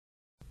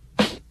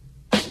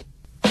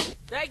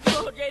Thank you,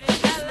 OJ,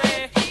 this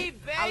man.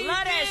 I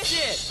love that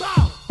shit.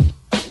 Bong.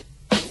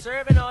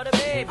 Serving all the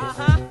babies.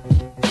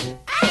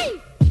 Hey!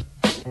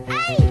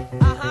 Hey!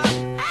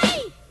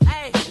 Hey!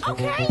 Hey!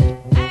 Okay!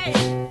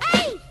 Hey!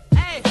 Hey!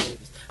 Hey!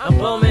 I'm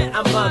booming,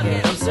 I'm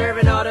bugging, I'm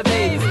serving all the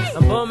babies.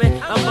 I'm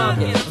booming, I'm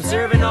bugging, I'm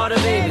serving all the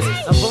babies.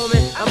 I'm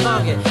booming, I'm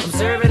bugging, I'm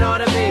serving all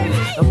the babies.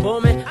 I'm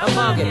booming, I'm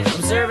bugging,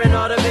 I'm serving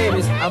all the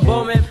babies. I'm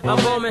booming, I'm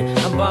bugging,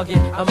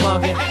 I'm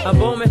bugging, I'm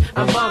booming,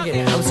 I'm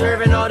bugging, I'm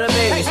serving all the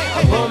babies.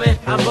 I'm booming,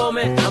 I'm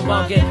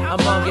bugging,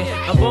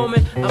 I'm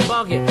booming, I'm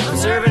bugging, I'm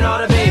serving all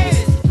the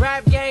babies.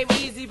 Rap game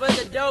easy, but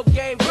the dope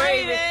game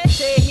crazy.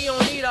 Say he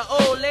don't need an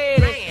old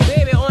lady.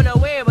 Baby on the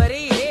way, but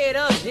he head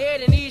up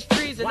dead in these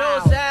streets and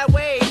no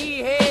sideways. He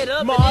head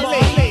up.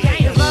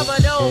 His mama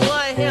don't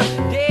want him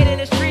dead in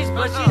the streets,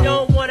 but she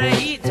don't want her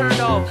heat turned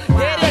off.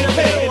 Dead in the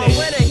middle of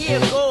winter, he'll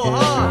go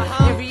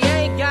hard. If he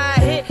ain't got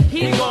hit,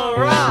 he gon'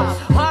 rob.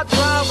 Hot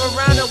drive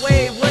around the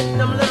way with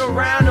them little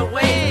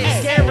roundaways,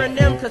 scaring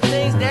them 'cause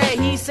things that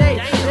he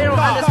say they don't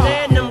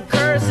understand them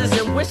curses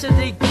and wishes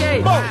he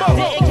gave.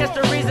 Didn't catch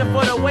the reason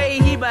for the way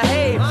he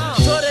behaved.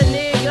 So the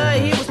nigga,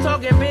 he was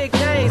talking big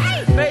things.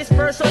 Face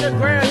first on the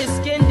ground, his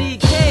skin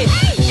decayed.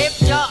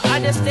 If y'all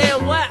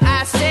understand what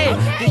I said,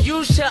 then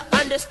you should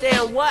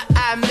understand what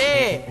I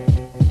meant.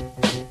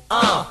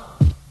 I'm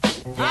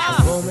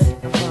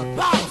booming, I'm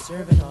bugging, I'm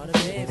serving all the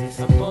babies.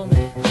 I'm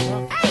booming, I'm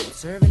bugging, I'm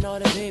serving all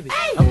the babies.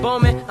 I'm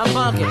booming, I'm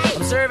bugging, I'm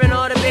serving all the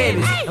babies.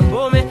 I'm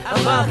booming, I'm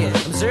bugging,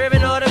 I'm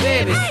serving all the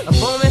babies.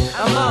 I'm booming,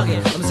 I'm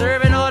bugging, I'm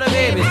serving all the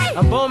babies.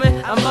 I'm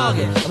booming, I'm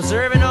bugging, I'm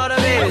serving all the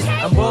babies.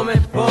 I'm booming,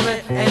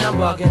 and I'm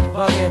bugging.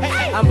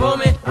 I'm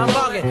booming, I'm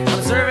bugging,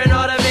 I'm serving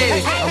all the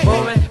babies. I'm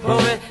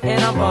booming,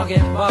 and I'm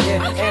bugging,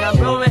 and I'm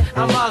booming,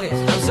 I'm bugging,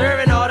 I'm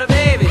serving all the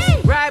babies.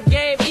 Rap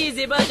game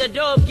easy, but the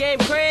dope game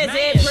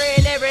crazy.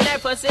 Praying every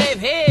night for safe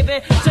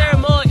haven.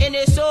 Turmoil in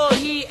his soul,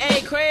 he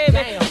ain't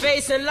craving.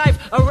 Facing life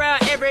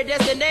around every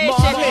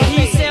destination.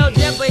 He sell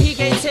death, but he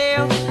can't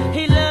tell.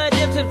 He love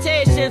them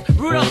temptations.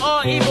 Root of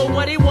all evil,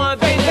 what he want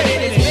bigger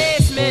in his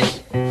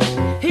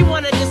basement. He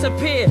wanna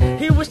disappear.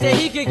 He wish that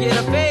he could get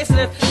a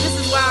facelift. This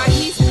is why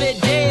he split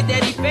days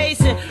that he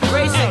facing.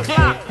 Racing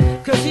clock,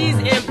 'cause he's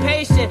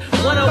impatient.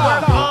 Wanna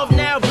work off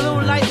now,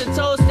 blue lights and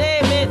told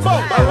statements.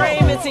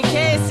 Arraignments and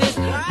cases.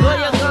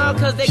 Lawyer gone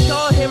 'cause they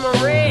call him a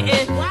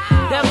written.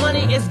 That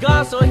money is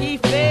gone, so he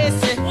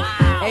facing.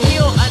 And he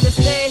don't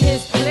understand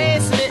his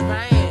placement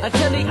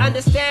until he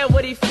understand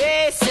what he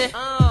facing.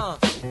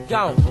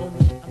 Gone.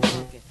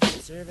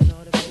 I'm serving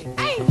all the babies.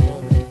 I'm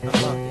booming, I'm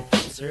bugging,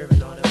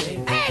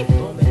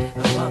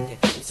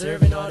 I'm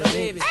serving all the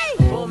babies.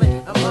 I'm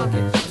booming, I'm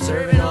bugging, I'm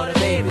serving all the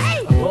babies.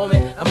 I'm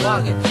booming, I'm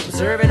bugging, I'm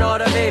serving all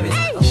the babies.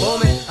 I'm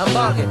booming, I'm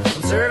bugging,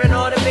 I'm serving all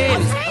the babies. I'm booming, I'm bugging, I'm serving all the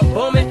babies. I'm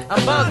booming, I'm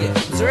bugging,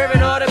 I'm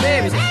serving all the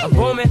babies. I'm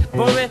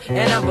booming,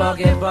 and I'm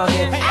bugging.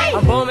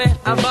 I'm booming,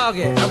 I'm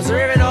bugging, I'm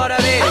serving all the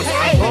babies.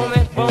 I'm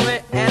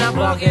booming, and I'm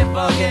bugging.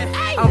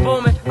 I'm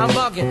booming, I'm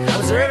bugging,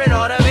 I'm serving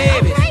all the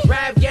babies.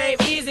 Rap game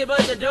easy, but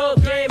the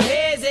dope game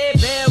hazy.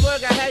 Bad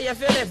work, I have you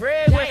feeling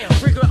fragrant.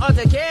 Frequent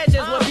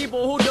altercations with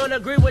people who don't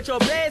agree with your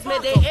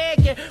placement. They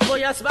aching for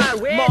your spot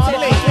waiting for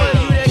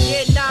you to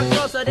get knocked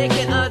off so they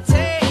can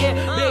attack it.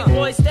 Big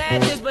boy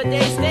status, but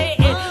they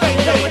stating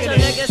they don't want your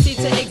legacy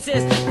to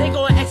exist. They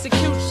gon'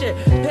 execute shit,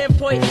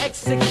 pinpoint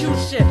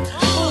execution.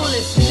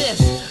 Foolishness.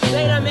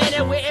 They the man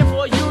that waiting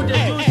for you to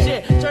do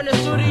shit. Turn the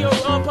studio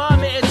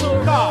apartment into a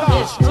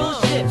room. It's true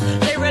shit.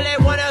 They really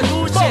wanna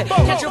do shit.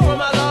 Catch you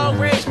from a long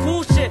range,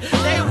 cool shit.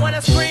 They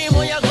wanna scream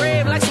on your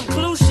grave like some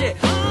clue shit.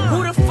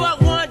 Who the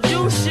fuck wanna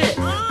do shit?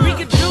 We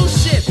can do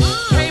shit.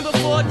 Pain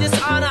before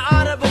dishonor,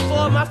 honor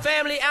before my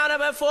family, honor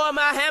before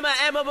my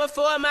hammer,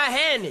 before my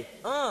handy.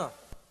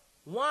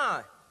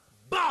 One.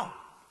 Bong!